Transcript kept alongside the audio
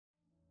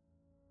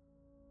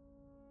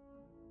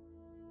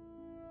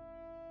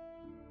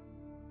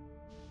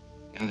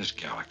In this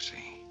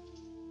galaxy,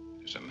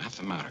 there's a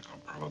mathematical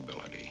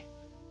probability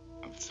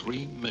of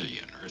 3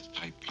 million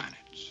Earth-type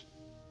planets.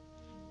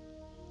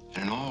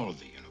 And in all of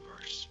the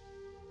universe,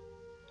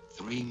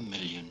 3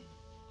 million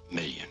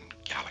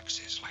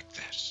galaxies like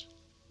this.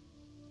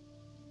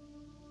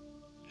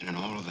 And in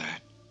all of that,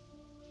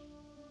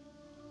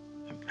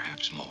 and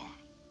perhaps more,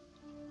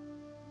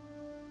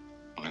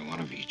 only one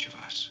of each of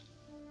us.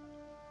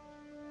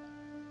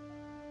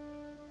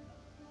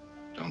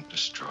 Don't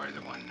destroy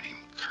the one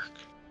named Kirk.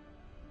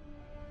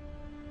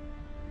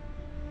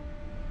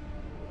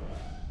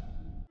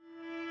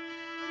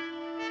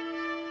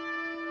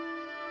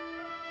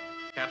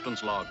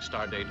 Captain's log,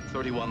 stardate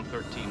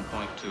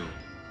 3113.2.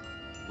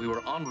 We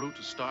were en route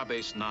to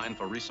Starbase 9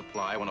 for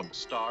resupply when a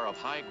star of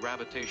high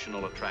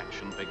gravitational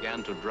attraction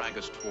began to drag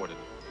us toward it.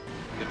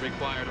 It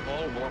required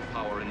all warp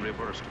power in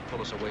reverse to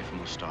pull us away from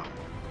the star.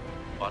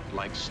 But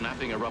like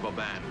snapping a rubber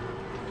band,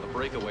 the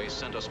breakaway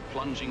sent us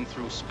plunging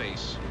through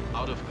space,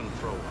 out of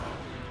control,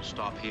 to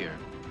stop here,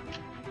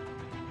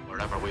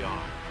 wherever we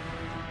are.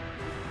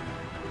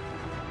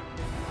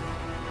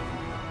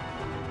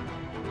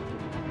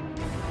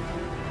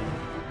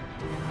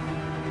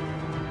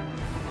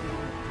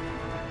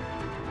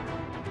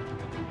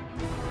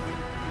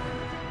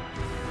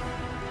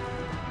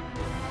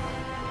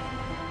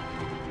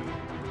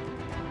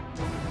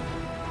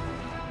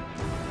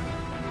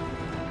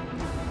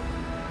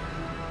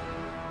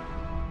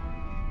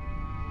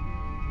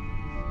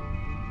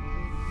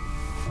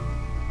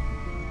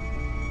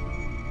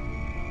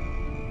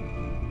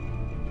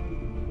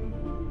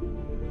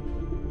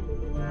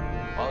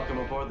 Welcome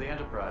aboard the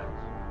Enterprise.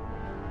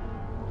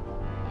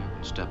 You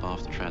can step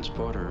off the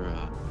transporter.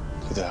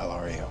 Who the hell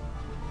are you?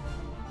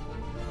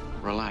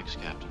 Relax,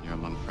 Captain. You're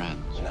among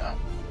friends. No.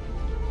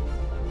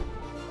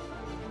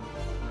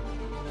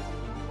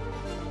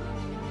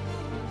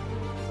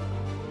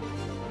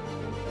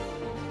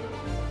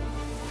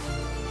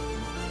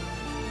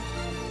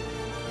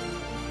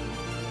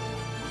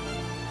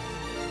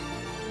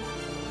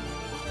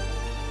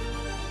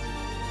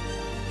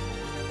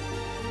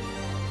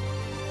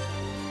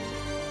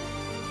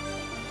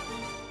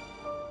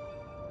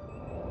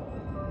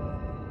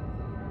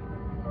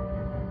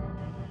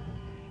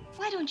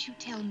 Why don't you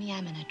tell me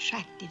I'm an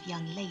attractive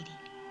young lady?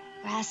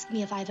 Or ask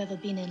me if I've ever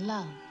been in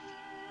love?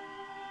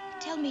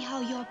 Tell me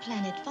how your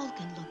planet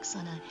Vulcan looks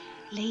on a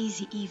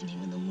lazy evening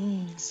when the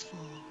moon is full.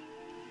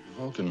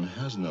 Vulcan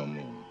has no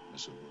moon,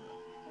 Miss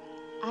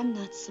Uhura. I'm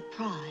not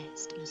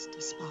surprised, Mr.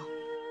 Spock.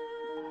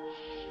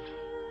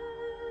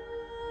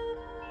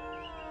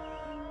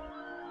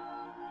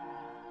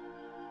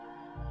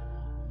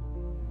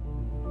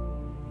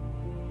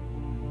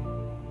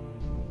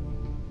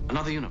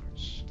 Another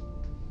universe.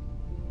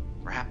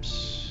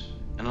 Perhaps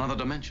in another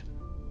dimension.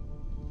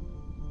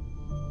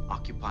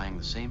 Occupying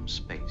the same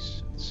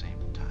space at the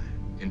same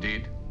time.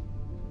 Indeed.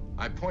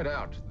 I point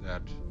out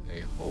that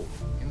a hole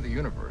in the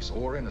universe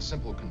or in a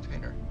simple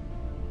container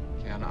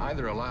can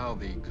either allow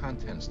the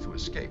contents to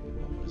escape.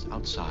 What is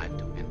outside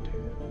to enter.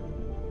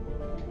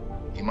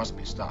 He must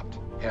be stopped,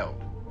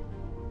 held,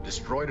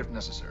 destroyed if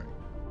necessary.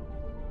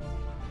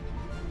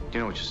 Do you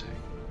know what you say?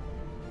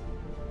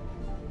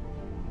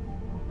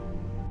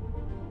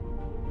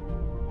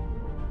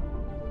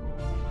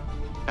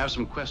 I have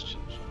some questions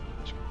to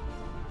ask you.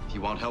 If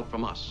you want help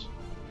from us,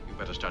 you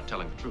better start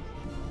telling the truth.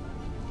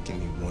 Give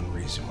me one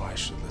reason why I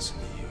should listen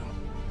to you.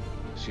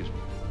 Excuse me.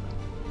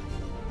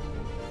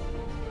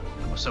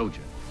 I'm a soldier,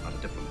 not a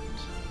diplomat.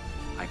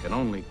 I can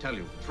only tell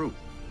you the truth.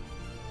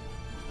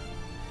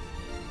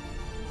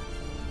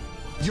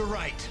 You're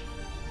right.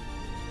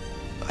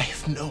 I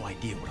have no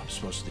idea what I'm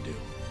supposed to do.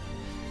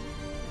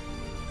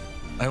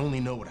 I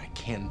only know what I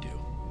can do.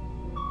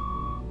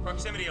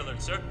 Proximity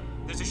alert, sir.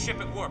 There's a ship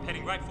at warp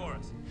heading right for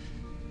us.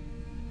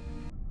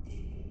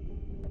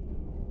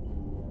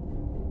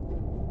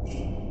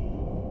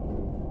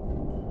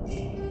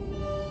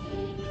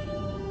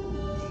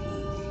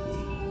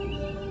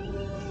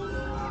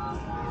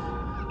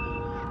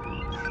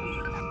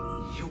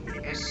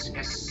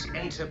 USS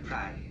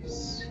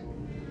Enterprise.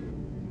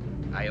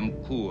 I am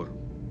Kur,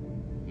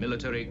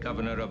 military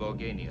governor of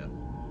Organia.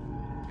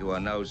 You are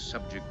now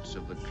subjects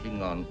of the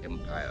Klingon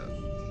Empire.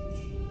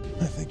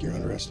 I think you're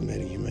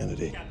underestimating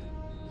humanity. Captain,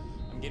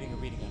 I'm getting a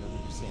reading I don't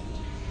understand.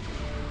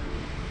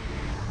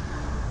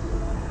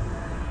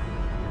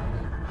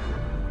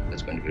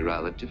 That's going to be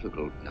rather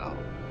difficult now.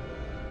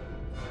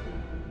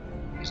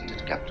 Isn't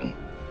it, Captain?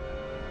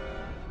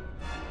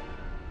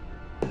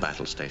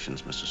 Battle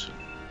stations, Mr. Sulu.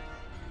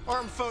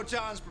 Armed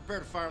photons, prepare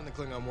to fire on the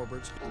Klingon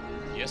warbirds.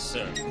 Yes,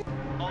 sir.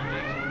 All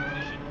things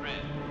condition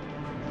red.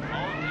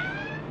 All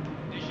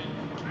things condition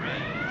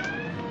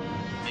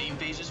red. Main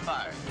phase is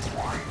fired.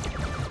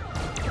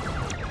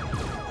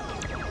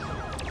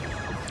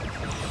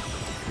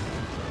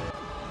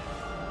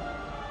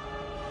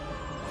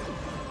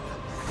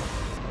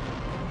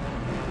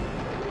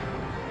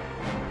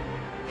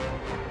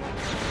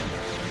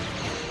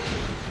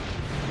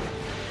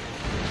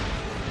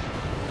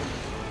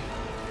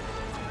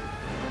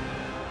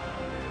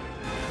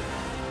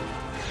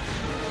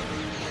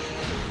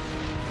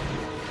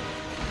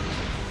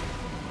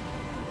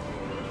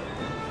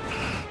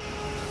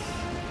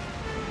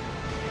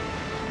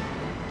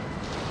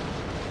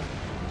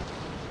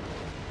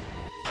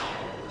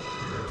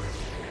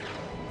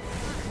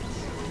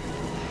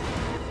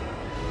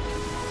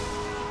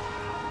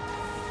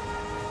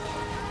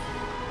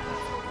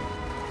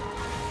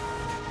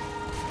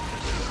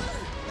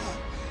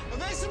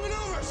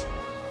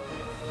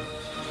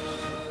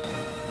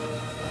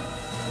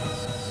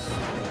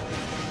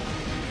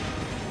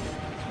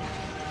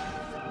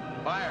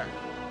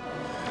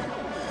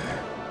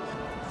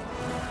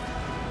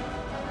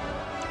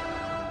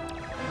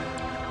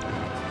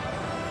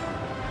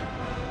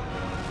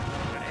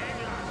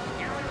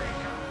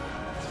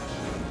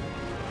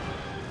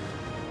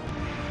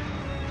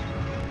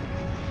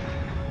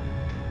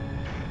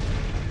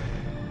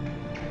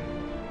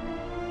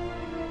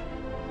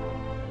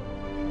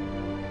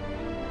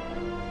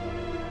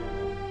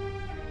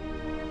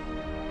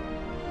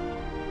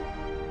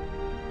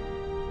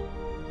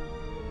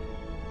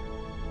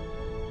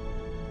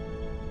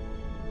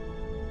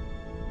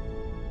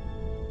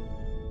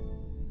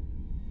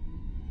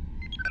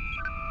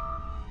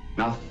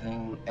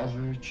 Nothing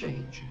ever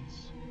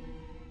changes.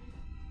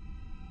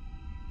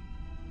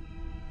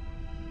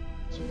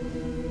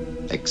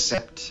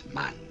 Except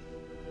man.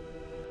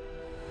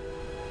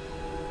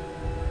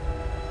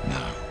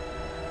 Now,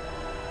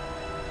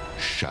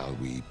 shall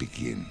we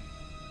begin?